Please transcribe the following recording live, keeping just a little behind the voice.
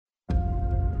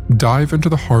Dive into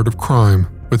the heart of crime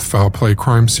with Foul Play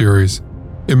Crime Series.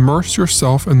 Immerse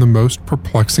yourself in the most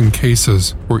perplexing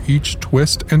cases where each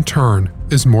twist and turn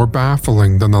is more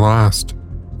baffling than the last.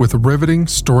 With riveting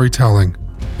storytelling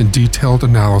and detailed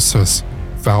analysis,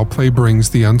 Foul Play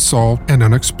brings the unsolved and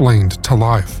unexplained to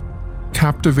life,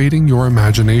 captivating your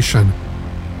imagination.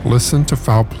 Listen to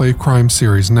Foul Play Crime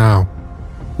Series now,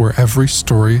 where every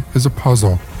story is a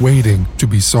puzzle waiting to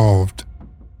be solved.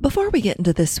 Before we get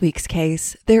into this week's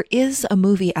case, there is a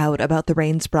movie out about the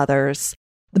Raines brothers.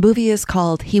 The movie is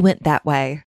called He Went That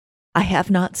Way. I have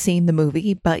not seen the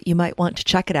movie, but you might want to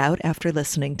check it out after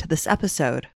listening to this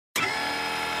episode.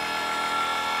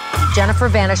 Jennifer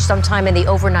vanished sometime in the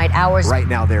overnight hours. Right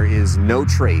now, there is no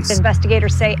trace.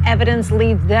 Investigators say evidence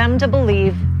leads them to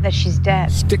believe that she's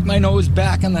dead. Stick my nose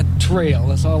back on the trail.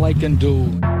 That's all I can do.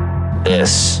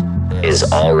 This is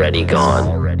Already Gone.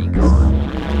 Already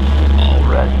Gone.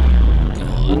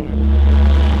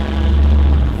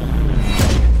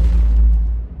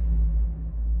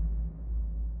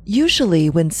 Usually,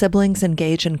 when siblings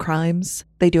engage in crimes,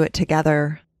 they do it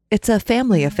together. It's a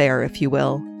family affair, if you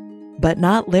will. But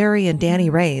not Larry and Danny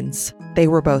Raines. They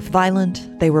were both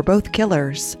violent, they were both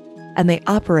killers, and they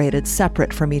operated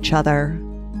separate from each other.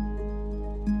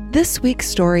 This week's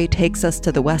story takes us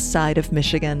to the west side of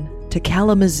Michigan, to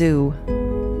Kalamazoo.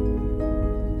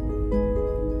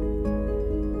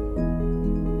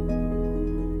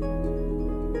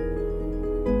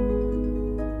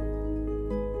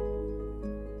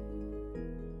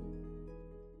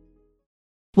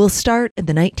 We'll start in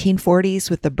the 1940s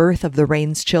with the birth of the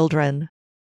Raines children.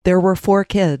 There were 4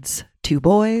 kids, 2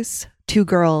 boys, 2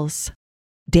 girls.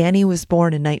 Danny was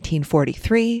born in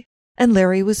 1943, and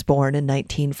Larry was born in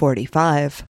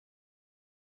 1945.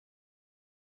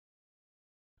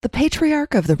 The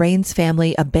patriarch of the Raines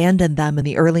family abandoned them in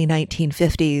the early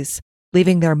 1950s,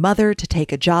 leaving their mother to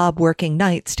take a job working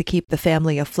nights to keep the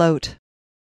family afloat.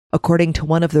 According to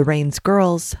one of the Raines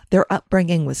girls, their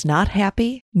upbringing was not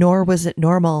happy, nor was it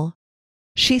normal.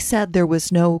 She said there was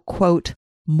no, quote,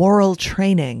 moral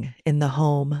training in the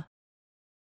home.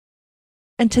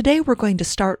 And today we're going to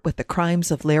start with the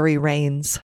crimes of Larry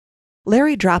Raines.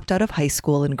 Larry dropped out of high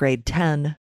school in grade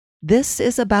 10. This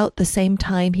is about the same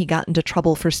time he got into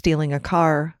trouble for stealing a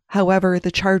car. However, the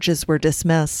charges were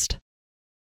dismissed.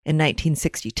 In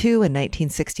 1962 and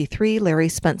 1963, Larry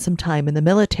spent some time in the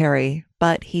military,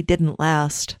 but he didn't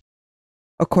last.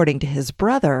 According to his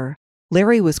brother,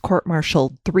 Larry was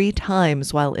court-martialed 3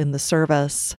 times while in the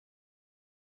service.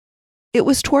 It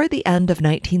was toward the end of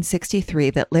 1963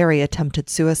 that Larry attempted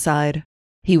suicide.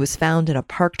 He was found in a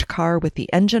parked car with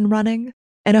the engine running,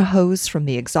 and a hose from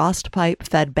the exhaust pipe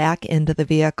fed back into the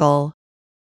vehicle.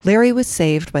 Larry was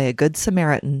saved by a Good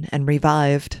Samaritan and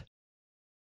revived.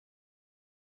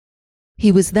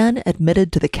 He was then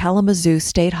admitted to the Kalamazoo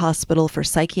State Hospital for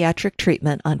psychiatric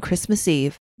treatment on Christmas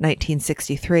Eve,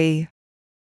 1963.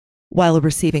 While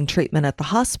receiving treatment at the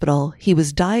hospital, he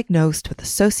was diagnosed with a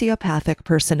sociopathic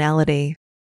personality.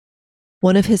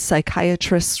 One of his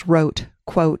psychiatrists wrote,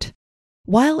 quote,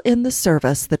 "While in the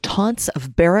service, the taunts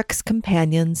of barracks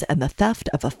companions and the theft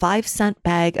of a 5-cent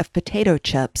bag of potato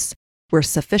chips were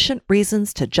sufficient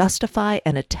reasons to justify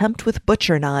an attempt with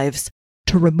butcher knives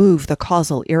to remove the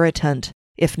causal irritant,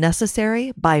 if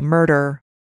necessary, by murder."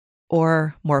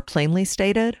 Or, more plainly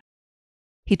stated,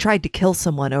 he tried to kill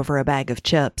someone over a bag of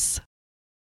chips.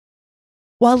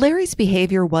 While Larry's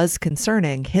behavior was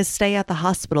concerning, his stay at the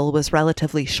hospital was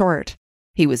relatively short.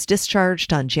 He was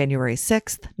discharged on January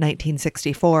 6,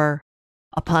 1964.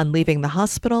 Upon leaving the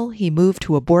hospital, he moved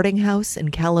to a boarding house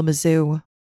in Kalamazoo.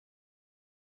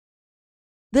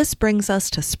 This brings us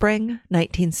to spring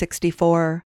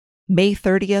 1964. May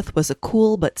 30th was a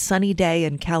cool but sunny day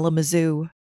in Kalamazoo.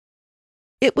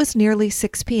 It was nearly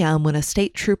 6 p.m. when a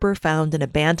state trooper found an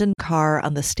abandoned car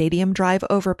on the Stadium Drive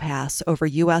overpass over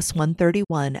US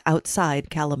 131 outside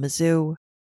Kalamazoo.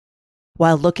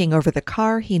 While looking over the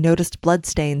car, he noticed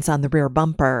bloodstains on the rear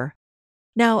bumper.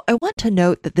 Now, I want to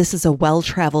note that this is a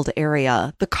well-traveled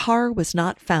area. The car was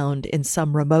not found in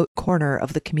some remote corner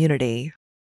of the community.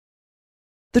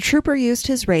 The trooper used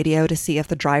his radio to see if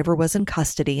the driver was in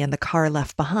custody and the car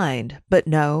left behind, but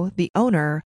no, the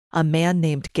owner, a man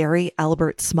named Gary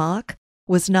Albert Smock,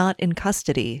 was not in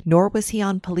custody, nor was he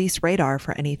on police radar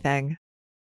for anything.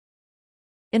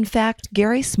 In fact,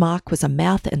 Gary Smock was a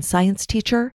math and science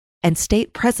teacher and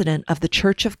state president of the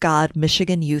Church of God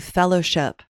Michigan Youth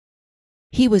Fellowship.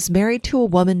 He was married to a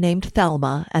woman named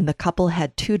Thelma, and the couple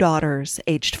had 2 daughters,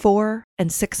 aged 4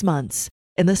 and 6 months,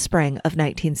 in the spring of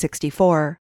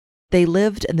 1964. They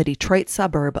lived in the Detroit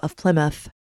suburb of Plymouth.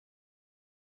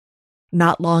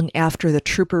 Not long after the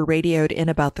trooper radioed in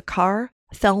about the car,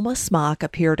 Thelma Smock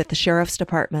appeared at the sheriff's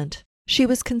department. She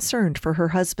was concerned for her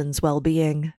husband's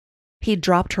well-being. He'd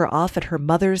dropped her off at her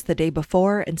mother's the day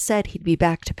before and said he'd be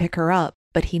back to pick her up,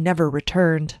 but he never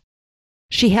returned.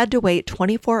 She had to wait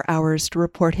 24 hours to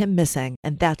report him missing,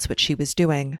 and that's what she was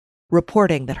doing,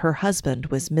 reporting that her husband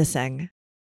was missing.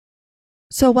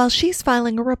 So while she's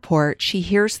filing a report, she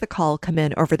hears the call come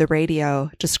in over the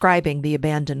radio, describing the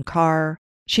abandoned car.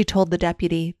 She told the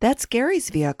deputy, "That's Gary's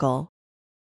vehicle."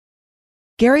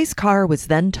 Gary's car was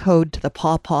then towed to the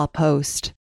Paw Paw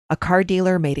post. A car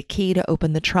dealer made a key to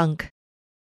open the trunk.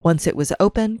 Once it was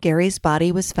open, Gary's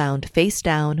body was found face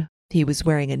down. He was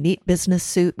wearing a neat business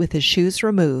suit with his shoes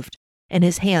removed, and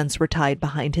his hands were tied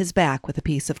behind his back with a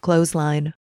piece of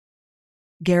clothesline.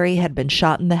 Gary had been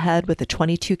shot in the head with a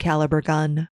 .22 caliber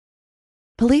gun.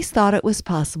 Police thought it was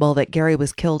possible that Gary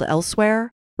was killed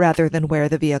elsewhere rather than where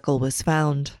the vehicle was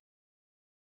found.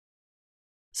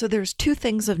 So there's two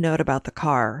things of note about the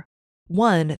car.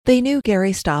 One, they knew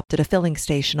Gary stopped at a filling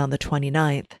station on the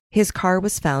 29th. His car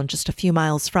was found just a few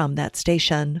miles from that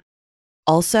station.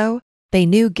 Also, they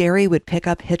knew Gary would pick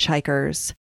up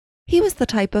hitchhikers. He was the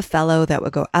type of fellow that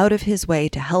would go out of his way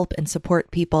to help and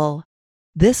support people.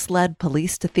 This led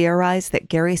police to theorize that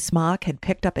Gary Smock had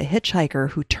picked up a hitchhiker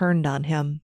who turned on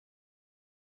him.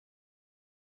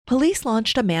 Police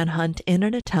launched a manhunt in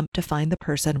an attempt to find the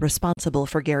person responsible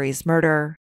for Gary's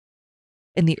murder.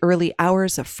 In the early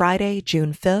hours of Friday,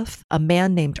 June 5th, a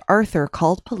man named Arthur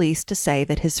called police to say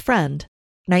that his friend,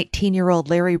 19-year-old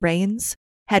Larry Rains,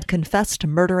 had confessed to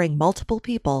murdering multiple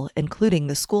people, including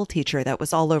the schoolteacher that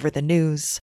was all over the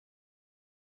news.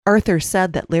 Arthur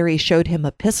said that Larry showed him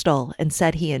a pistol and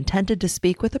said he intended to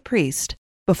speak with a priest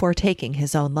before taking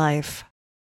his own life.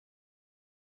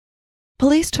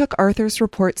 Police took Arthur's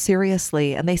report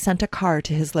seriously and they sent a car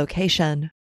to his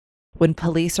location. When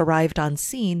police arrived on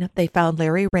scene, they found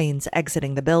Larry Rains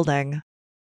exiting the building.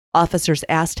 Officers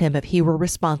asked him if he were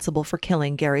responsible for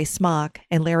killing Gary Smock,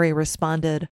 and Larry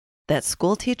responded, "That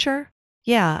schoolteacher?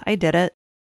 Yeah, I did it."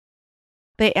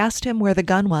 They asked him where the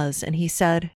gun was, and he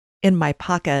said, "In my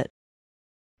pocket."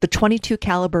 The .22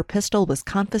 caliber pistol was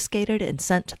confiscated and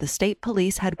sent to the state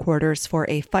police headquarters for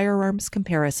a firearms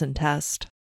comparison test.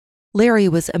 Larry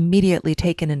was immediately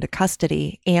taken into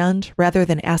custody, and rather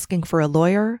than asking for a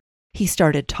lawyer, he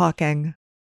started talking.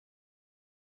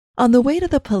 On the way to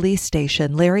the police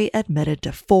station, Larry admitted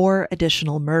to 4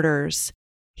 additional murders.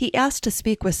 He asked to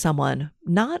speak with someone,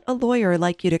 not a lawyer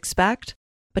like you'd expect,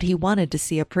 but he wanted to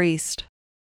see a priest.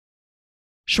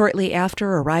 Shortly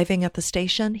after arriving at the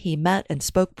station, he met and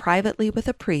spoke privately with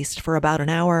a priest for about an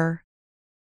hour.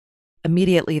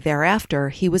 Immediately thereafter,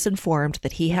 he was informed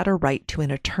that he had a right to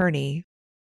an attorney.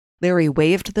 Larry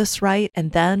waived this right,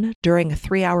 and then, during a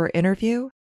 3-hour interview,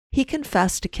 he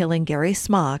confessed to killing Gary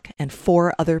Smock and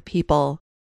 4 other people.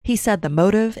 He said the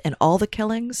motive in all the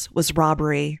killings was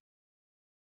robbery.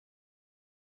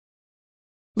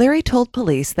 Larry told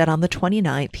police that on the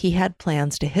 29th he had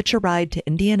plans to hitch a ride to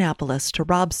Indianapolis to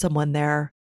rob someone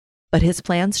there, but his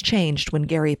plans changed when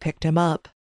Gary picked him up.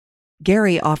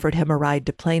 Gary offered him a ride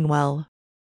to Plainwell.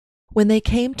 When they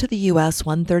came to the US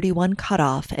 131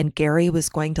 cutoff and Gary was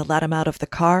going to let him out of the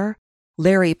car,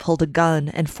 Larry pulled a gun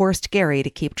and forced Gary to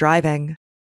keep driving.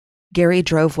 Gary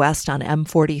drove west on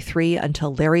M43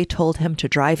 until Larry told him to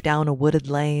drive down a wooded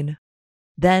lane.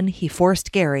 Then he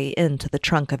forced Gary into the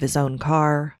trunk of his own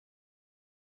car.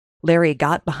 Larry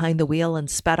got behind the wheel and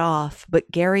sped off, but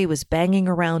Gary was banging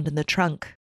around in the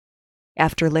trunk.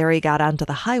 After Larry got onto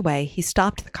the highway, he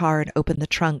stopped the car and opened the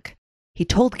trunk. He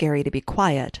told Gary to be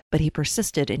quiet, but he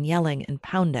persisted in yelling and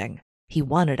pounding. He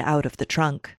wanted out of the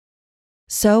trunk.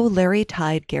 So Larry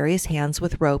tied Gary's hands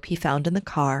with rope he found in the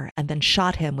car and then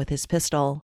shot him with his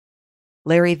pistol.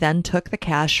 Larry then took the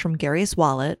cash from Gary's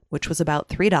wallet, which was about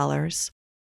 $3.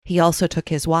 He also took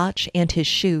his watch and his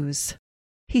shoes.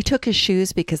 He took his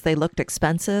shoes because they looked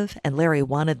expensive and Larry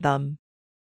wanted them.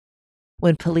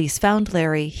 When police found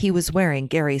Larry, he was wearing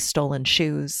Gary's stolen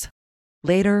shoes.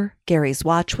 Later, Gary's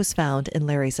watch was found in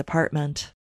Larry's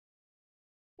apartment.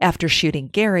 After shooting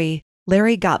Gary,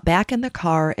 Larry got back in the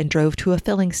car and drove to a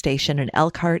filling station in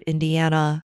Elkhart,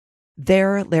 Indiana.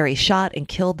 There, Larry shot and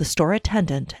killed the store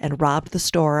attendant and robbed the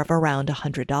store of around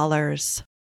 $100.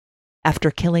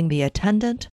 After killing the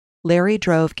attendant, Larry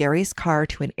drove Gary's car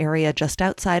to an area just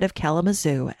outside of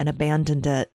Kalamazoo and abandoned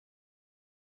it.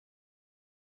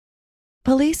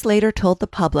 Police later told the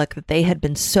public that they had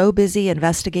been so busy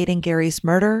investigating Gary's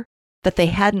murder that they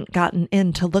hadn't gotten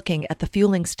into looking at the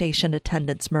fueling station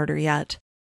attendant's murder yet.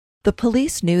 The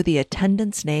police knew the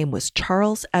attendant's name was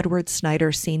Charles Edward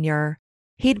Snyder Sr.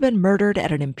 He'd been murdered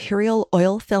at an Imperial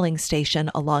Oil filling station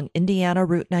along Indiana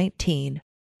Route 19,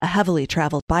 a heavily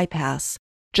traveled bypass,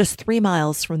 just 3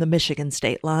 miles from the Michigan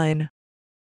state line.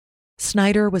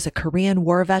 Snyder was a Korean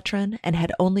War veteran and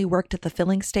had only worked at the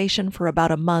filling station for about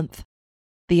a month.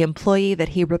 The employee that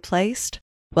he replaced,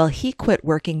 well, he quit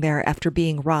working there after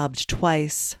being robbed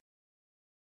twice.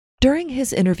 During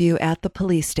his interview at the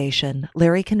police station,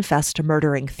 Larry confessed to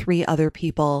murdering 3 other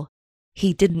people.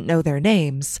 He didn't know their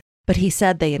names, but he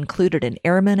said they included an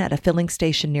airman at a filling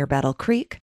station near Battle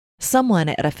Creek, someone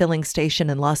at a filling station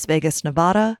in Las Vegas,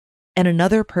 Nevada, and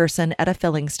another person at a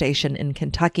filling station in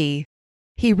Kentucky.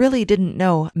 He really didn't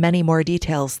know many more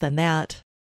details than that.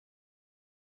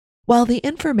 While the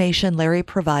information Larry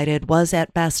provided was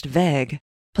at best vague,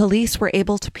 police were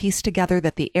able to piece together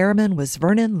that the airman was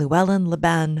Vernon Llewellyn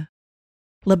LeBen.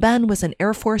 LeBen was an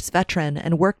Air Force veteran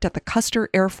and worked at the Custer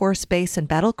Air Force Base in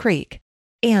Battle Creek,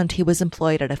 and he was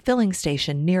employed at a filling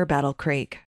station near Battle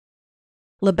Creek.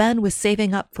 LeBen was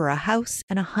saving up for a house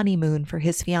and a honeymoon for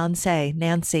his fiancée,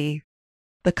 Nancy.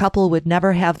 The couple would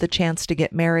never have the chance to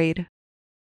get married.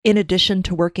 In addition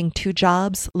to working 2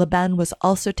 jobs, LeBen was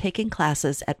also taking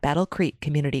classes at Battle Creek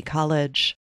Community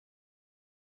College.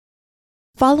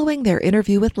 Following their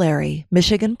interview with Larry,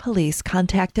 Michigan police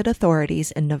contacted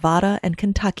authorities in Nevada and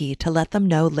Kentucky to let them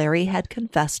know Larry had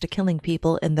confessed to killing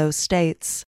people in those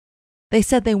states. They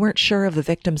said they weren't sure of the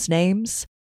victims' names,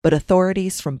 but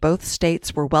authorities from both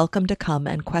states were welcome to come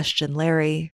and question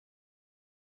Larry.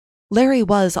 Larry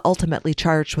was ultimately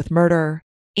charged with murder,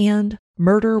 and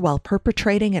murder while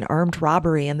perpetrating an armed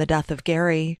robbery in the death of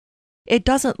Gary. It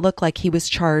doesn't look like he was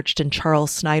charged in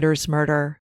Charles Snyder's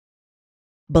murder.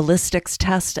 Ballistics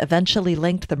tests eventually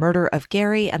linked the murder of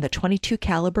Gary and the .22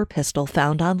 caliber pistol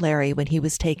found on Larry when he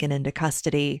was taken into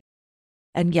custody.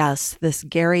 And yes, this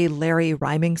Gary-Larry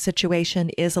rhyming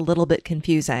situation is a little bit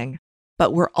confusing,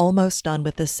 but we're almost done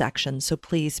with this section, so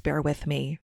please bear with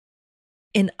me.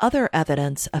 In other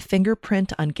evidence, a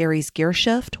fingerprint on Gary's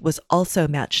gearshift was also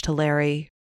matched to Larry.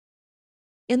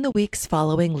 In the weeks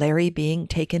following Larry being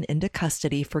taken into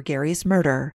custody for Gary's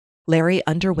murder, Larry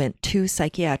underwent 2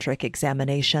 psychiatric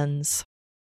examinations.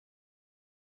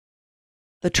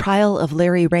 The trial of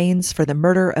Larry Raines for the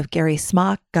murder of Gary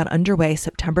Smock got underway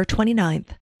September 29,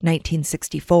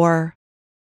 1964.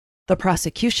 The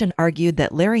prosecution argued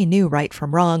that Larry knew right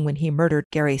from wrong when he murdered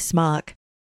Gary Smock.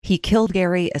 He killed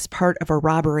Gary as part of a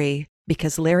robbery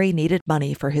because Larry needed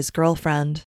money for his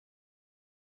girlfriend.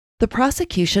 The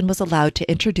prosecution was allowed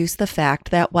to introduce the fact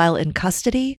that while in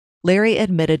custody, Larry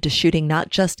admitted to shooting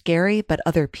not just Gary but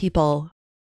other people.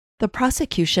 The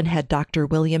prosecution had Dr.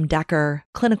 William Decker,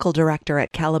 clinical director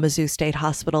at Kalamazoo State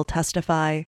Hospital,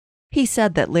 testify. He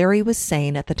said that Larry was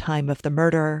sane at the time of the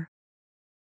murder.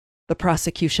 The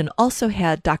prosecution also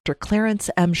had Dr. Clarence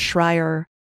M. Schreier,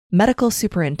 medical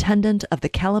superintendent of the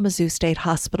Kalamazoo State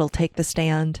Hospital, take the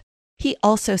stand. He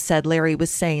also said Larry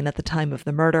was sane at the time of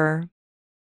the murder.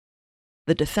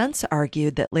 The defense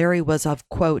argued that Larry was of,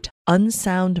 quote,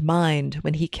 unsound mind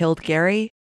when he killed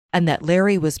Gary, and that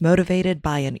Larry was motivated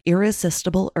by an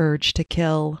irresistible urge to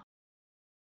kill.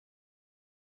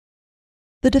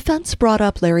 The defense brought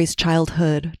up Larry's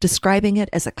childhood, describing it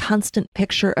as a constant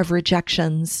picture of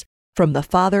rejections, from the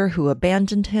father who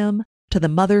abandoned him to the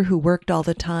mother who worked all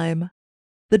the time.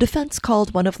 The defense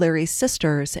called one of Larry's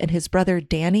sisters and his brother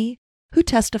Danny, who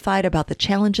testified about the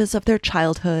challenges of their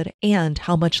childhood and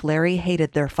how much Larry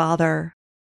hated their father.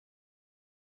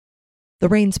 The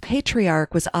Raines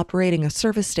patriarch was operating a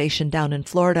service station down in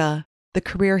Florida, the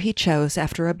career he chose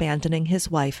after abandoning his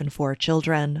wife and 4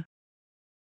 children.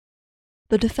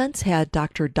 The defense had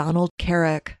Dr. Donald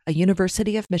Carrick, a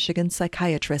University of Michigan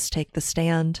psychiatrist, take the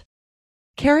stand.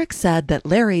 Carrick said that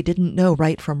Larry didn't know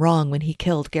right from wrong when he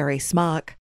killed Gary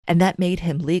Smock, and that made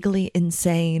him legally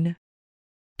insane.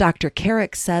 Dr.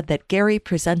 Carrick said that Gary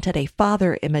presented a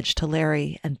father image to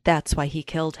Larry, and that's why he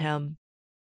killed him.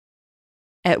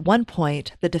 At one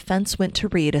point, the defense went to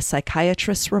read a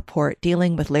psychiatrist's report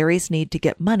dealing with Larry's need to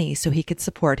get money so he could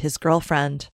support his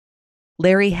girlfriend.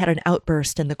 Larry had an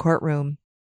outburst in the courtroom.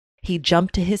 He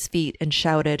jumped to his feet and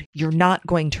shouted, "You're not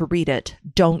going to read it.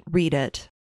 Don't read it."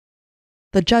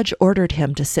 The judge ordered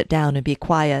him to sit down and be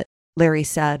quiet. Larry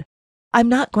said, "I'm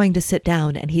not going to sit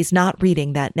down, and he's not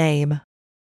reading that name."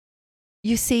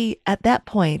 You see, at that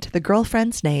point, the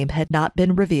girlfriend's name had not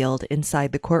been revealed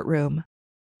inside the courtroom.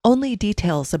 Only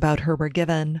details about her were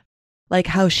given, like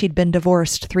how she'd been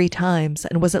divorced 3 times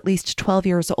and was at least 12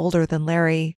 years older than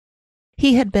Larry.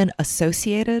 He had been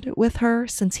associated with her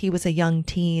since he was a young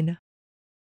teen.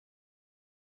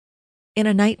 In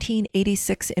a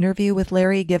 1986 interview with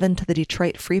Larry given to the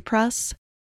Detroit Free Press,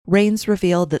 Rains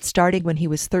revealed that starting when he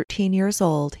was 13 years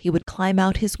old, he would climb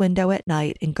out his window at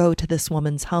night and go to this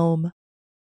woman's home.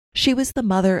 She was the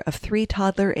mother of 3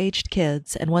 toddler-aged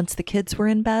kids, and once the kids were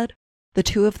in bed, the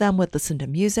two of them would listen to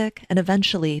music, and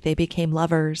eventually they became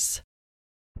lovers.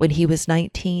 When he was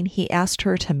 19, he asked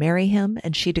her to marry him,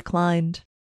 and she declined.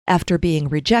 After being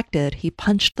rejected, he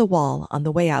punched the wall on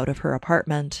the way out of her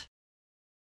apartment.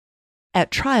 At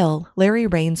trial, Larry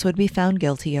Rains would be found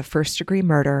guilty of first-degree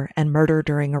murder and murder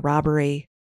during a robbery.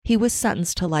 He was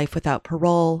sentenced to life without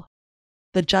parole.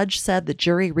 The judge said the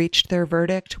jury reached their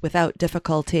verdict without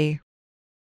difficulty.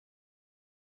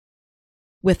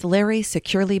 With Larry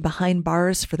securely behind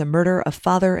bars for the murder of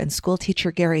father and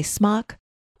schoolteacher Gary Smock,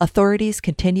 authorities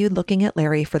continued looking at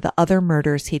Larry for the other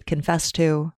murders he'd confessed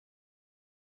to.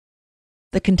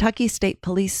 The Kentucky State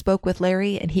Police spoke with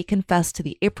Larry, and he confessed to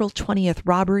the April 20th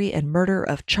robbery and murder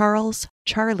of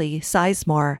Charlie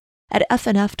Sizemore at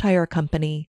F&F Tire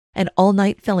Company, an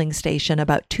all-night filling station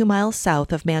about 2 miles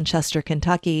south of Manchester,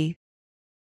 Kentucky.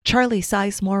 Charlie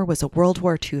Sizemore was a World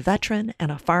War II veteran and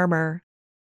a farmer.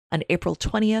 On April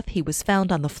 20th, he was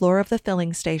found on the floor of the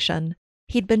filling station.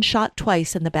 He'd been shot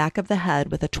twice in the back of the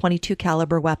head with a .22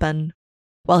 caliber weapon.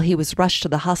 While he was rushed to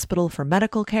the hospital for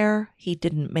medical care, he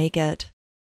didn't make it.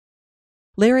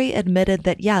 Larry admitted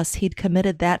that yes, he'd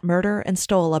committed that murder and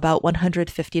stole about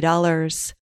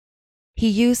 $150. He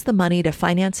used the money to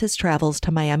finance his travels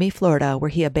to Miami, Florida, where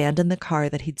he abandoned the car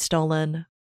that he'd stolen.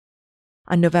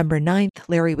 On November 9th,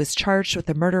 Larry was charged with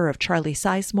the murder of Charlie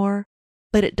Sizemore,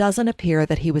 but it doesn't appear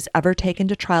that he was ever taken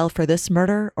to trial for this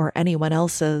murder or anyone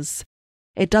else's.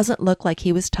 It doesn't look like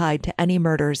he was tied to any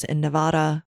murders in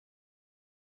Nevada.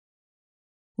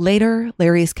 Later,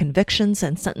 Larry's convictions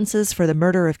and sentences for the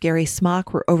murder of Gary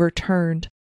Smock were overturned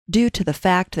due to the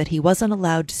fact that he wasn't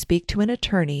allowed to speak to an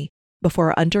attorney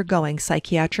before undergoing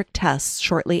psychiatric tests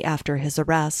shortly after his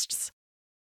arrests.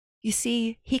 You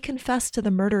see, he confessed to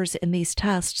the murders in these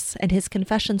tests, and his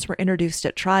confessions were introduced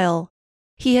at trial.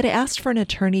 He had asked for an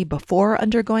attorney before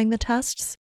undergoing the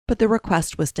tests, but the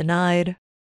request was denied.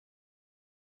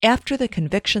 After the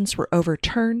convictions were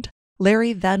overturned,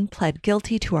 Larry then pled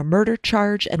guilty to a murder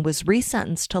charge and was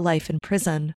resentenced to life in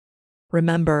prison.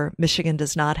 Remember, Michigan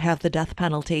does not have the death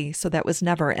penalty, so that was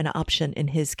never an option in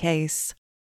his case.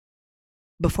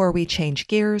 Before we change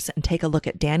gears and take a look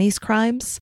at Danny's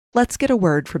crimes, let's get a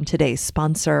word from today's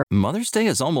sponsor. Mother's Day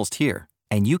is almost here,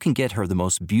 and you can get her the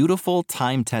most beautiful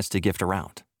time-tested gift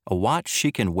around, a watch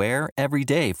she can wear every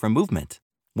day from Movement.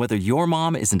 Whether your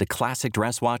mom is into classic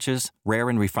dress watches, rare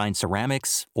and refined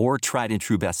ceramics, or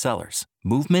tried-and-true bestsellers,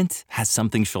 Movement has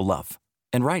something she'll love.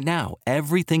 And right now,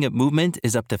 everything at Movement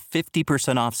is up to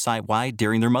 50% off site-wide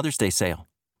during their Mother's Day sale.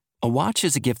 A watch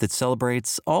is a gift that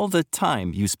celebrates all the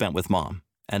time you spent with Mom,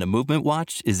 and a Movement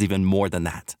watch is even more than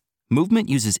that. Movement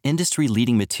uses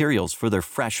industry-leading materials for their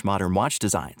fresh modern watch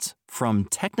designs, from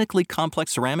technically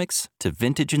complex ceramics to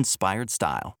vintage-inspired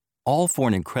style. All for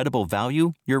an incredible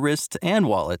value your wrist and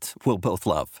wallet will both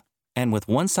love. And with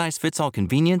one-size-fits-all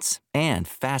convenience and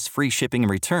fast free shipping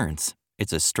and returns,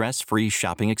 it's a stress-free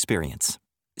shopping experience.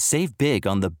 Save big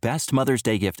on the best Mother's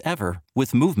Day gift ever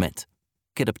with Movement.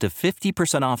 Get up to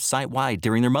 50% off site-wide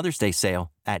during their Mother's Day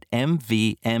sale at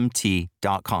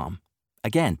MVMT.com.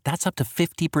 Again, that's up to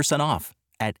 50% off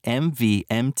at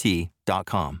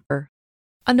MVMT.com.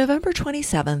 On November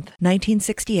 27,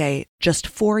 1968, just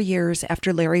 4 years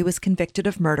after Larry was convicted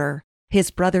of murder,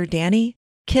 his brother Danny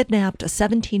kidnapped a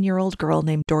 17-year-old girl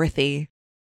named Dorothy.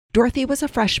 Dorothy was a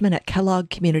freshman at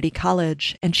Kellogg Community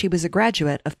College, and she was a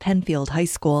graduate of Penfield High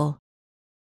School.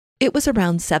 It was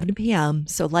around 7 p.m.,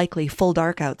 so likely full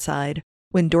dark outside,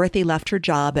 when Dorothy left her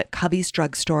job at Covey's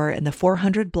drugstore in the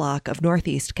 400 block of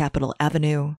Northeast Capitol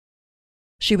Avenue.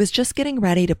 She was just getting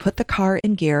ready to put the car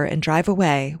in gear and drive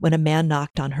away when a man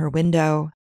knocked on her window.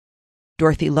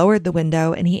 Dorothy lowered the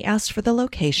window and he asked for the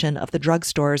location of the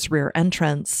drugstore's rear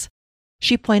entrance.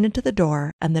 She pointed to the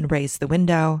door and then raised the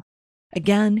window.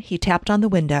 Again, he tapped on the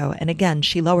window and again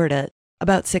she lowered it,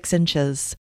 about 6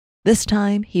 inches. This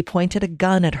time, he pointed a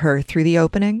gun at her through the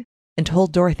opening and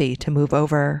told Dorothy to move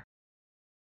over.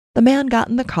 The man got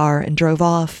in the car and drove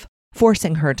off,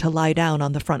 forcing her to lie down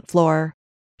on the front floor.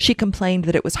 She complained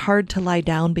that it was hard to lie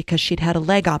down because she'd had a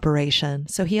leg operation,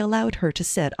 so he allowed her to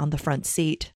sit on the front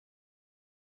seat.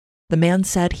 The man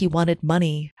said he wanted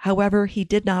money, however, he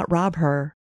did not rob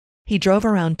her. He drove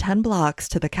around 10 blocks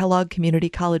to the Kellogg Community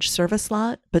College service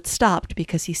lot, but stopped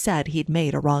because he said he'd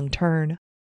made a wrong turn.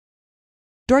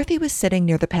 Dorothy was sitting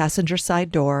near the passenger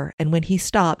side door, and when he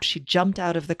stopped, she jumped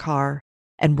out of the car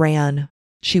and ran.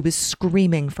 She was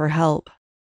screaming for help.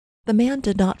 The man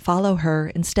did not follow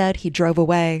her. Instead, he drove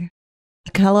away.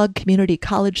 A Kellogg Community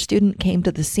College student came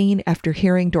to the scene after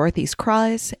hearing Dorothy's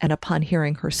cries, and upon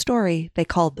hearing her story, they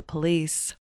called the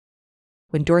police.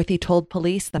 When Dorothy told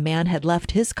police the man had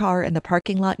left his car in the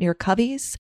parking lot near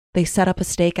Covey's, they set up a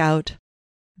stakeout.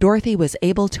 Dorothy was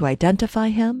able to identify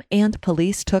him, and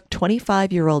police took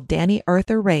 25-year-old Danny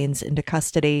Arthur Rains into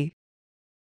custody.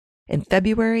 In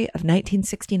February of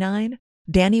 1969,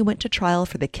 Danny went to trial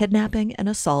for the kidnapping and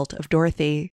assault of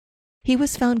Dorothy. He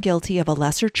was found guilty of a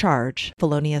lesser charge,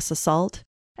 felonious assault,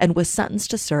 and was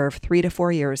sentenced to serve 3 to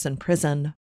 4 years in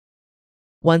prison.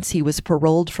 Once he was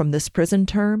paroled from this prison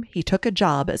term, he took a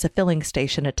job as a filling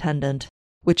station attendant,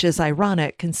 which is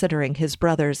ironic considering his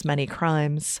brother's many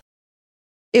crimes.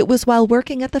 It was while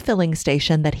working at the filling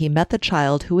station that he met the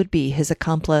child who would be his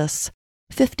accomplice,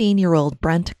 15-year-old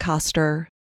Brent Coster.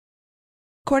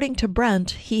 According to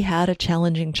Brent, he had a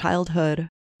challenging childhood.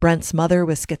 Brent's mother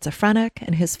was schizophrenic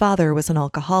and his father was an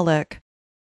alcoholic.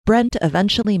 Brent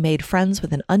eventually made friends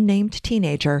with an unnamed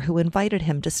teenager who invited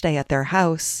him to stay at their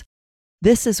house.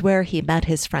 This is where he met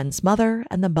his friend's mother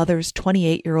and the mother's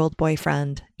 28-year-old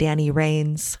boyfriend, Danny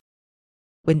Rains.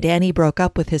 When Danny broke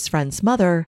up with his friend's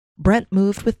mother, Brent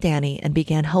moved with Danny and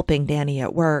began helping Danny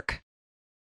at work.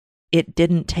 It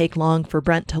didn't take long for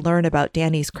Brent to learn about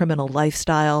Danny's criminal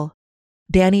lifestyle.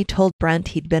 Danny told Brent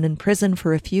he'd been in prison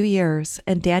for a few years,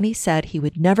 and Danny said he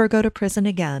would never go to prison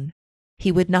again.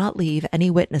 He would not leave any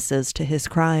witnesses to his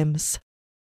crimes.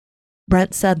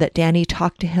 Brent said that Danny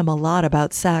talked to him a lot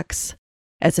about sex.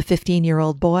 As a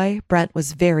 15-year-old boy, Brent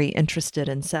was very interested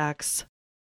in sex.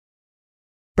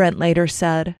 Brent later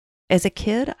said, "As a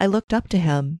kid, I looked up to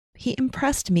him. He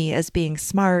impressed me as being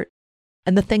smart.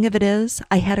 And the thing of it is,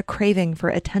 I had a craving for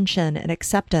attention and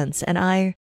acceptance, and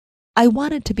I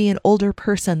wanted to be an older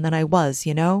person than I was,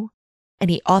 you know? And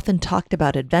he often talked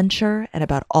about adventure and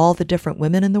about all the different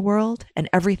women in the world and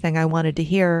everything I wanted to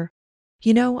hear.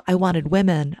 You know, I wanted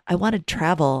women, I wanted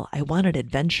travel, I wanted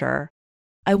adventure.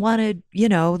 I wanted,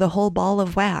 the whole ball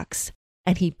of wax.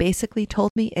 And he basically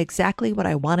told me exactly what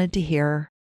I wanted to hear."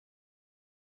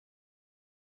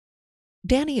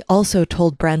 Danny also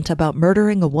told Brent about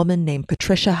murdering a woman named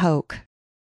Patricia Hoke.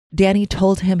 Danny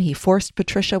told him he forced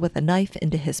Patricia with a knife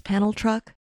into his panel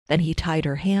truck, then he tied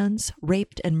her hands,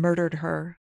 raped, and murdered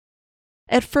her.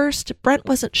 At first, Brent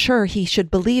wasn't sure he should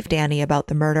believe Danny about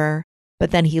the murder, but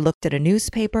then he looked at a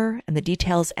newspaper and the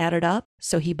details added up,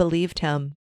 so he believed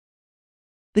him.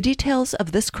 The details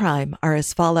of this crime are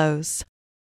as follows.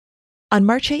 On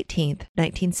March 18,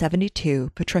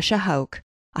 1972, Patricia Hoke,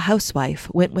 a housewife,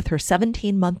 went with her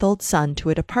 17-month-old son to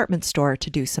a department store to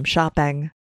do some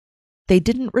shopping. They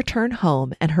didn't return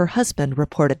home, and her husband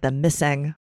reported them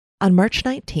missing. On March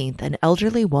 19th, an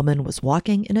elderly woman was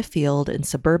walking in a field in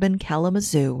suburban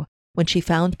Kalamazoo when she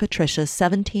found Patricia's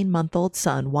 17-month-old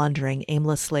son wandering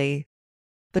aimlessly.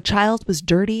 The child was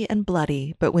dirty and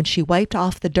bloody, but when she wiped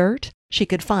off the dirt, she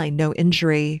could find no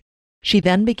injury. She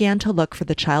then began to look for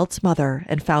the child's mother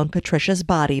and found Patricia's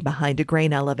body behind a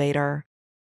grain elevator.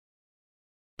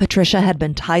 Patricia had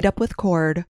been tied up with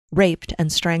cord, raped,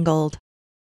 and strangled.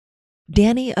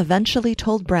 Danny eventually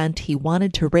told Brent he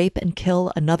wanted to rape and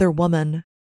kill another woman.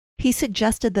 He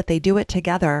suggested that they do it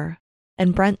together,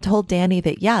 and Brent told Danny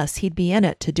that yes, he'd be in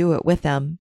it to do it with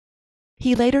him.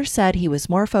 He later said he was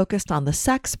more focused on the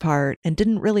sex part and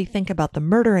didn't really think about the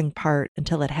murdering part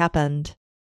until it happened.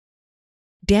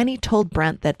 Danny told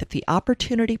Brent that if the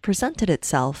opportunity presented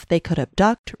itself, they could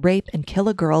abduct, rape, and kill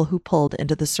a girl who pulled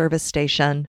into the service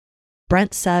station.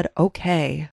 Brent said,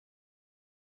 okay.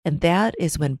 And that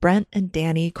is when Brent and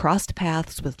Danny crossed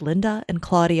paths with Linda and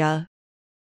Claudia.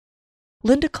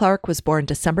 Linda Clark was born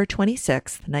December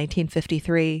 26,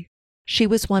 1953. She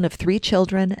was one of 3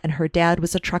 children, and her dad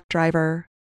was a truck driver.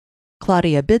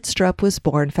 Claudia Bidstrup was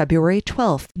born February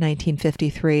 12,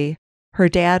 1953. Her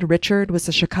dad, Richard, was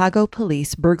a Chicago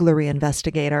police burglary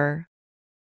investigator.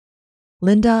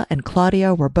 Linda and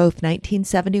Claudia were both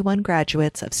 1971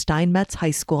 graduates of Steinmetz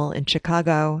High School in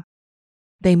Chicago.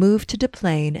 They moved to Des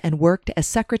Plaines and worked as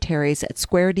secretaries at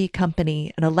Square D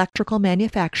Company, an electrical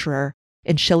manufacturer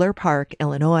in Schiller Park,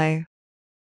 Illinois.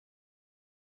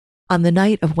 On the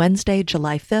night of Wednesday,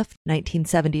 July 5,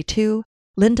 1972,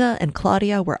 Linda and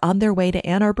Claudia were on their way to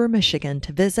Ann Arbor, Michigan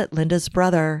to visit Linda's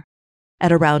brother.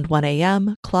 At around 1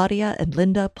 a.m., Claudia and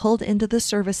Linda pulled into the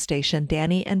service station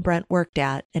Danny and Brent worked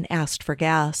at and asked for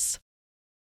gas.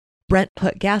 Brent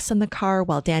put gas in the car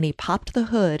while Danny popped the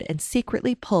hood and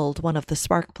secretly pulled one of the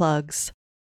spark plugs.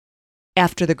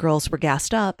 After the girls were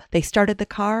gassed up, they started the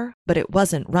car, but it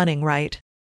wasn't running right.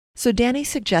 So Danny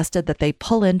suggested that they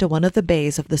pull into one of the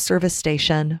bays of the service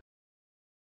station.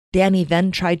 Danny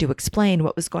then tried to explain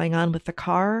what was going on with the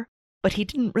car, but he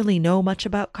didn't really know much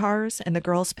about cars, and the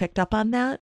girls picked up on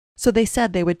that, so they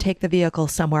said they would take the vehicle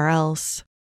somewhere else.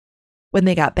 When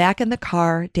they got back in the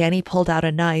car, Danny pulled out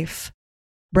a knife.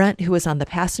 Brent, who was on the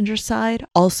passenger side,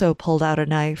 also pulled out a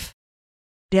knife.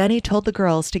 Danny told the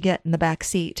girls to get in the back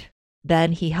seat.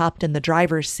 Then he hopped in the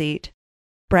driver's seat.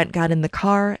 Brent got in the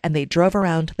car, and they drove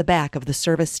around to the back of the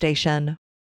service station.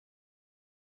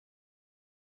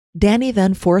 Danny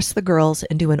then forced the girls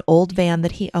into an old van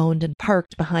that he owned and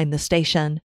parked behind the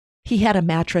station. He had a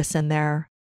mattress in there.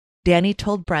 Danny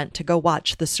told Brent to go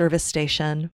watch the service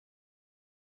station.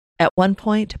 At one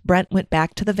point, Brent went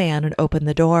back to the van and opened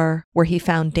the door, where he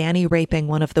found Danny raping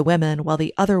one of the women while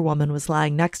the other woman was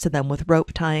lying next to them with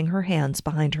rope tying her hands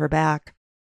behind her back.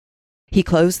 He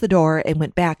closed the door and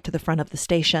went back to the front of the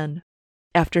station.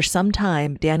 After some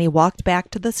time, Danny walked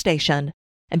back to the station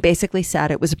and basically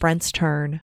said it was Brent's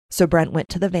turn, so Brent went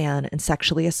to the van and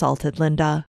sexually assaulted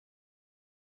Linda.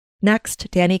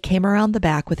 Next, Danny came around the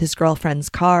back with his girlfriend's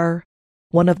car.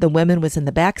 One of the women was in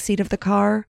the back seat of the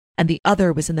car, and the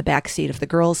other was in the back seat of the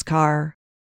girl's car.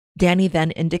 Danny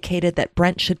then indicated that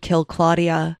Brent should kill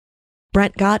Claudia.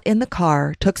 Brent got in the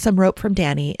car, took some rope from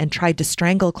Danny, and tried to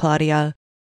strangle Claudia,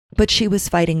 but she was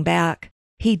fighting back.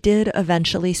 He did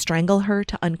eventually strangle her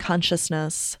to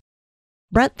unconsciousness.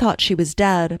 Brent thought she was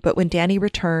dead, but when Danny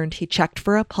returned, he checked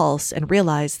for a pulse and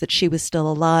realized that she was still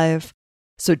alive.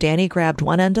 So Danny grabbed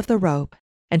one end of the rope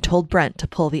and told Brent to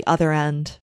pull the other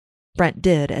end. Brent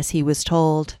did as he was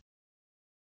told.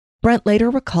 Brent later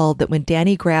recalled that when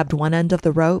Danny grabbed one end of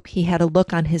the rope, he had a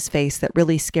look on his face that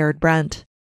really scared Brent.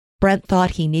 Brent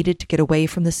thought he needed to get away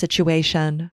from the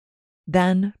situation.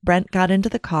 Then Brent got into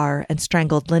the car and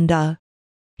strangled Linda.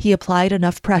 He applied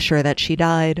enough pressure that she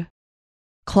died.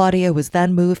 Claudia was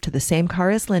then moved to the same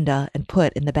car as Linda and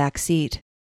put in the back seat.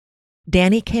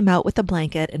 Danny came out with a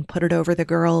blanket and put it over the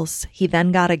girls. He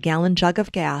then got a gallon jug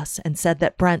of gas and said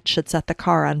that Brent should set the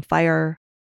car on fire.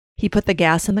 He put the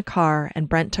gas in the car and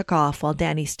Brent took off while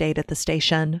Danny stayed at the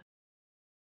station.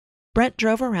 Brent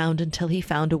drove around until he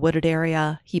found a wooded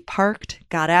area. He parked,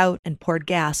 got out, and poured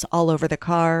gas all over the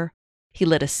car. He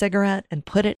lit a cigarette and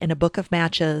put it in a book of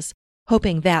matches,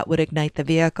 hoping that would ignite the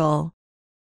vehicle.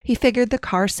 He figured the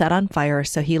car set on fire,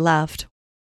 so he left,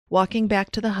 walking back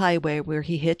to the highway where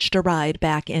he hitched a ride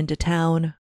back into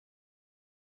town.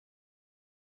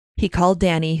 He called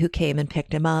Danny, who came and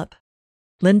picked him up.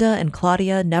 Linda and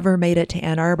Claudia never made it to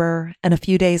Ann Arbor, and a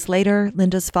few days later,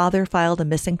 Linda's father filed a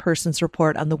missing persons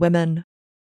report on the women.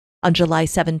 On July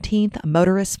 17th, a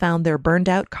motorist found their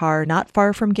burned-out car not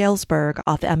far from Galesburg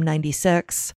off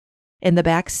M96. In the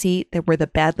back seat, there were the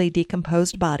badly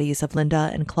decomposed bodies of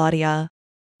Linda and Claudia.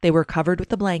 They were covered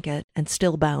with a blanket and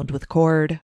still bound with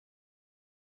cord.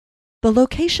 The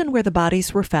location where the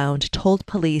bodies were found told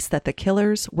police that the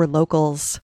killers were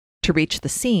locals. To reach the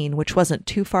scene, which wasn't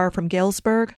too far from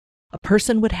Galesburg, a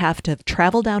person would have to have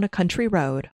traveled down a country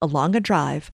road, along a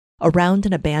drive, around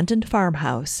an abandoned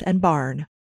farmhouse and barn,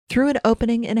 through an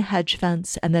opening in a hedge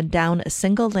fence, and then down a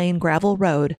single-lane gravel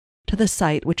road to the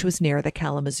site, which was near the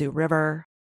Kalamazoo River.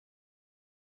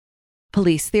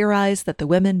 Police theorized that the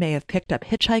women may have picked up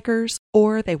hitchhikers,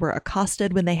 or they were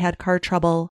accosted when they had car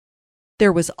trouble.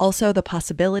 There was also the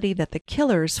possibility that the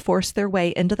killers forced their way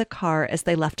into the car as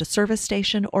they left a service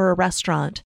station or a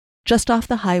restaurant, just off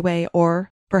the highway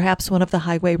or perhaps one of the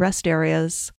highway rest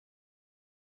areas.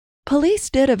 Police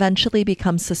did eventually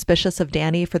become suspicious of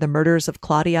Danny for the murders of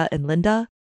Claudia and Linda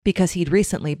because he'd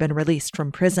recently been released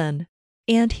from prison,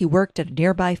 and he worked at a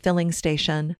nearby filling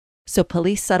station, so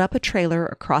police set up a trailer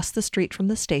across the street from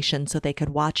the station so they could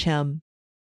watch him.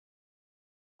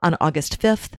 On August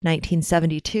 5th,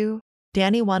 1972,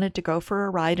 Danny wanted to go for a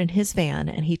ride in his van,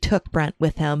 and he took Brent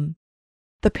with him.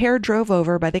 The pair drove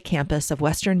over by the campus of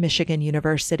Western Michigan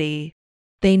University.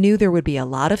 They knew there would be a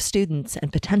lot of students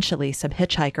and potentially some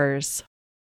hitchhikers.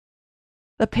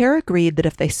 The pair agreed that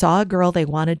if they saw a girl they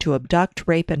wanted to abduct,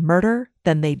 rape, and murder,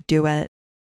 then they'd do it.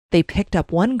 They picked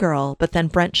up one girl, but then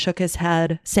Brent shook his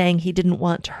head, saying he didn't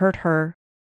want to hurt her.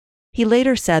 He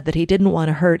later said that he didn't want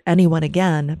to hurt anyone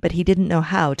again, but he didn't know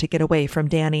how to get away from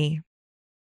Danny.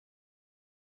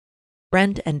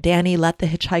 Brent and Danny let the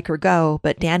hitchhiker go,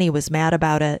 but Danny was mad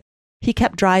about it. He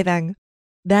kept driving.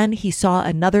 Then he saw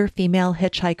another female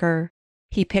hitchhiker.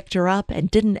 He picked her up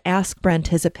and didn't ask Brent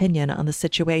his opinion on the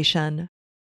situation.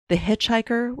 The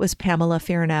hitchhiker was Pamela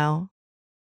Fearnow.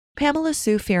 Pamela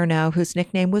Sue Fearnow, whose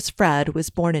nickname was Fred, was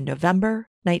born in November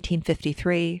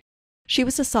 1953. She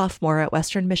was a sophomore at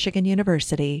Western Michigan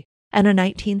University and a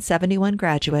 1971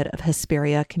 graduate of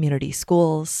Hesperia Community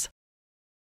Schools.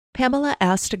 Pamela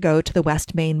asked to go to the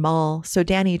West Main Mall, so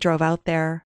Danny drove out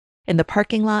there. In the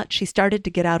parking lot, she started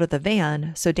to get out of the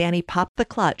van, so Danny popped the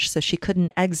clutch so she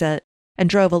couldn't exit and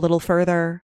drove a little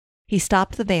further. He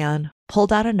stopped the van,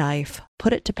 pulled out a knife,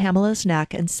 put it to Pamela's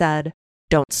neck, and said,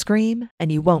 "Don't scream,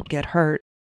 and you won't get hurt."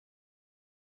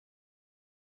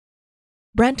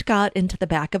 Brent got into the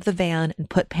back of the van and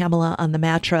put Pamela on the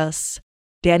mattress.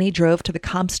 Danny drove to the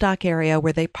Comstock area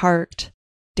where they parked.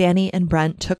 Danny and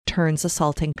Brent took turns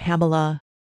assaulting Pamela.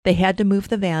 They had to move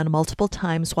the van multiple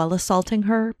times while assaulting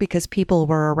her because people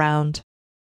were around.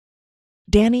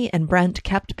 Danny and Brent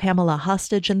kept Pamela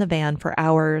hostage in the van for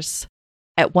hours.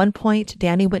 At one point,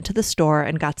 Danny went to the store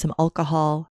and got some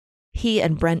alcohol. He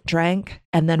and Brent drank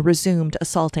and then resumed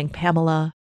assaulting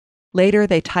Pamela. Later,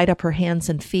 they tied up her hands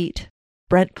and feet.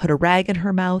 Brent put a rag in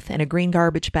her mouth and a green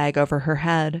garbage bag over her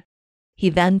head. He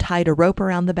then tied a rope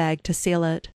around the bag to seal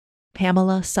it.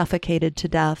 Pamela suffocated to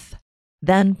death.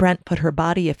 Then Brent put her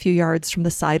body a few yards from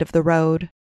the side of the road.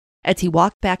 As he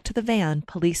walked back to the van,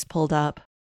 police pulled up.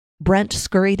 Brent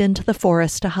scurried into the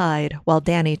forest to hide while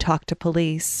Danny talked to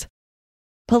police.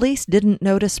 Police didn't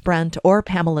notice Brent or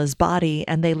Pamela's body,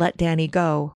 and they let Danny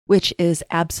go, which is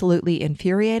absolutely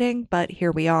infuriating, but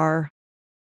here we are.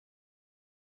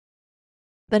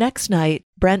 The next night,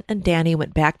 Brent and Danny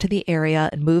went back to the area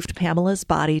and moved Pamela's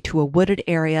body to a wooded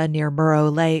area near Murrow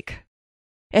Lake.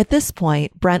 At this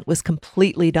point, Brent was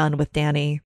completely done with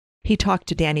Danny. He talked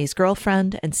to Danny's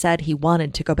girlfriend and said he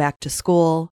wanted to go back to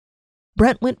school.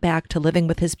 Brent went back to living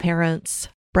with his parents.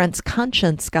 Brent's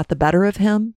conscience got the better of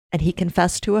him, and he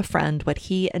confessed to a friend what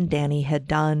he and Danny had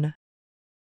done.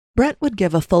 Brent would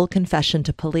give a full confession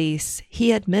to police.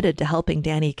 He admitted to helping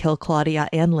Danny kill Claudia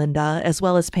and Linda, as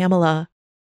well as Pamela.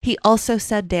 He also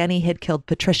said Danny had killed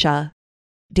Patricia.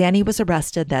 Danny was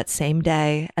arrested that same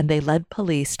day, and they led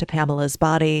police to Pamela's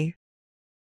body.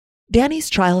 Danny's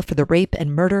trial for the rape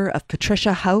and murder of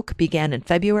Patricia Houck began in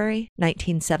February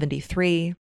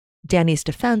 1973. Danny's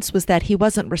defense was that he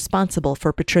wasn't responsible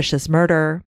for Patricia's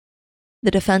murder.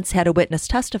 The defense had a witness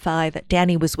testify that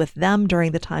Danny was with them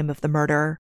during the time of the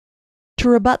murder. To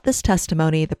rebut this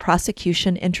testimony, the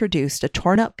prosecution introduced a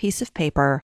torn-up piece of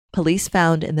paper police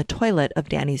found in the toilet of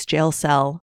Danny's jail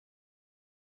cell.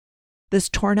 This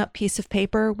torn-up piece of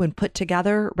paper, when put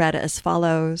together, read as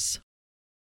follows.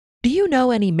 Do you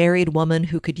know any married woman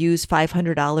who could use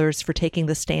 $500 for taking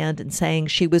the stand and saying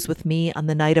she was with me on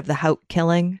the night of the Houck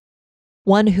killing?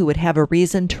 One who would have a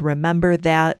reason to remember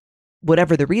that,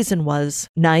 whatever the reason was,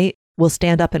 night, will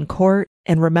stand up in court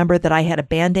and remember that I had a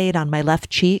Band-Aid on my left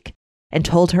cheek and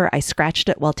told her I scratched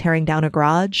it while tearing down a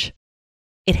garage?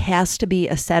 It has to be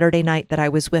a Saturday night that I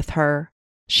was with her.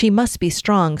 She must be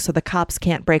strong so the cops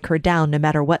can't break her down no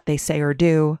matter what they say or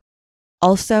do.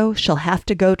 Also, she'll have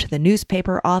to go to the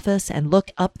newspaper office and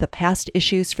look up the past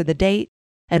issues for the date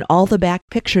and all the back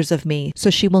pictures of me so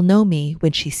she will know me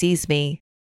when she sees me.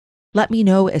 Let me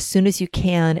know as soon as you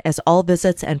can, as all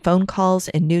visits and phone calls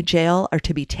in new jail are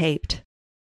to be taped.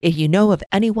 If you know of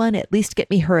anyone, at least get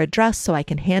me her address so I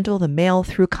can handle the mail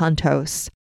through Contos.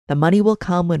 The money will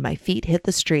come when my feet hit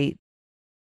the street.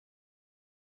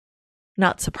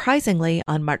 Not surprisingly,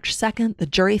 on March 2nd, the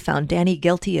jury found Danny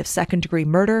guilty of second-degree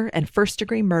murder and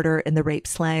first-degree murder in the rape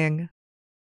slang.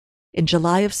 In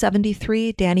July of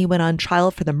 '73, Danny went on trial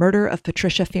for the murder of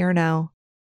Patricia Fearnow.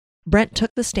 Brent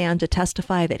took the stand to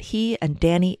testify that he and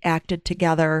Danny acted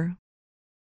together.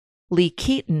 Lee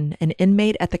Keaton, an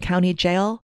inmate at the county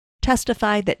jail,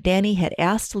 testified that Danny had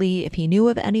asked Lee if he knew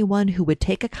of anyone who would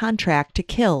take a contract to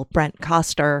kill Brent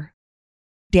Coster.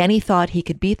 Danny thought he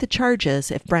could beat the charges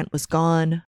if Brent was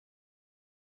gone.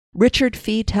 Richard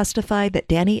Fee testified that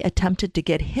Danny attempted to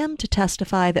get him to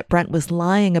testify that Brent was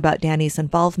lying about Danny's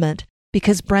involvement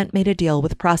because Brent made a deal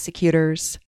with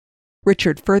prosecutors.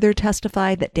 Richard further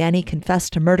testified that Danny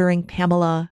confessed to murdering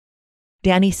Pamela.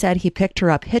 Danny said he picked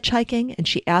her up hitchhiking and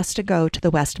she asked to go to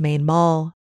the West Main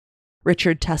Mall.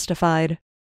 Richard testified,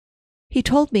 he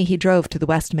told me he drove to the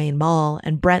West Main Mall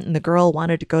and Brent and the girl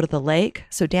wanted to go to the lake,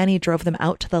 so Danny drove them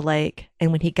out to the lake,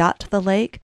 and when he got to the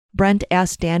lake, Brent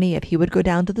asked Danny if he would go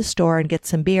down to the store and get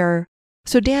some beer,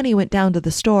 so Danny went down to the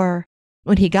store.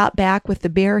 When he got back with the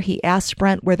beer, he asked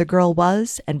Brent where the girl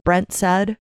was, and Brent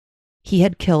said he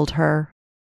had killed her.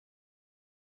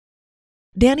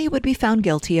 Danny would be found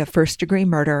guilty of first-degree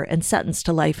murder and sentenced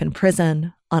to life in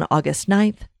prison. On August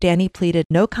 9th, Danny pleaded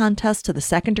no contest to the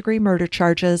second-degree murder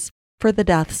charges for the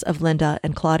deaths of Linda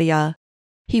and Claudia.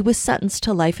 He was sentenced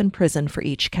to life in prison for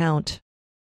each count.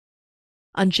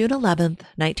 On June 11,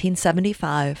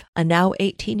 1975, a now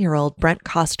 18-year-old Brent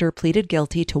Coster pleaded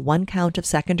guilty to one count of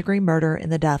second-degree murder in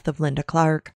the death of Linda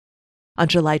Clark. On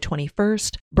July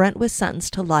 21st, Brent was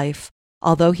sentenced to life,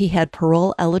 although he had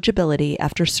parole eligibility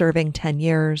after serving 10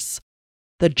 years.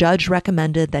 The judge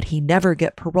recommended that he never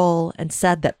get parole and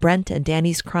said that Brent and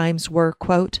Danny's crimes were,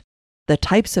 quote, the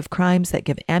types of crimes that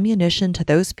give ammunition to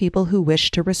those people who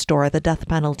wish to restore the death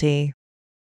penalty.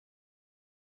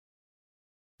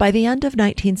 By the end of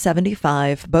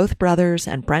 1975, both brothers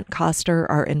and Brent Coster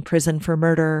are in prison for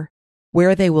murder,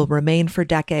 where they will remain for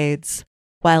decades.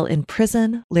 While in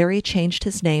prison, Larry changed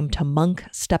his name to Monk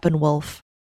Steppenwolf.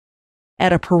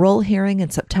 At a parole hearing in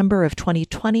September of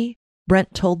 2020,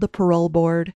 Brent told the parole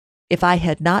board, "If I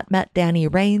had not met Danny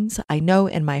Rains, I know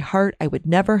in my heart I would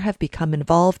never have become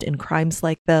involved in crimes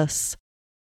like this."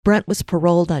 Brent was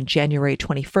paroled on January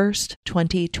 21,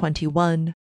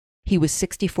 2021. He was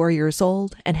 64 years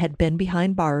old and had been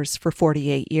behind bars for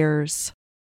 48 years.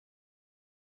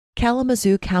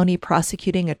 Kalamazoo County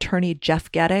Prosecuting Attorney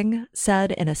Jeff Getting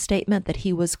said in a statement that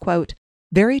he was, quote,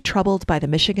 very troubled by the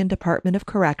Michigan Department of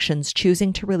Corrections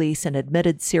choosing to release an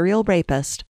admitted serial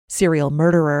rapist, serial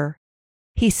murderer.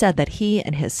 He said that he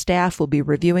and his staff will be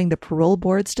reviewing the parole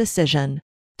board's decision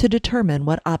to determine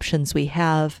what options we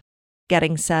have.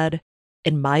 Getting said,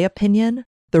 in my opinion,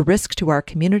 the risk to our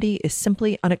community is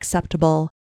simply unacceptable.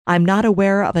 I'm not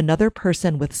aware of another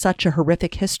person with such a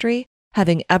horrific history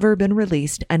having ever been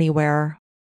released anywhere.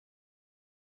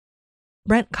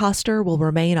 Brent Coster will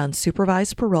remain on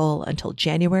supervised parole until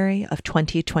January of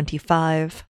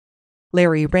 2025.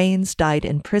 Larry Rains died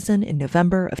in prison in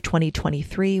November of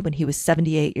 2023 when he was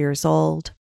 78 years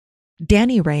old.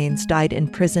 Danny Rains died in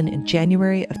prison in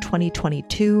January of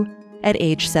 2022 at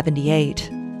age 78.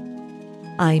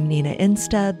 I'm Nina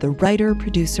Instead, the writer,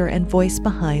 producer, and voice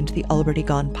behind the Already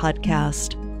Gone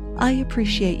podcast. I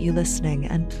appreciate you listening,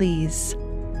 and please,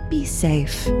 be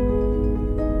safe.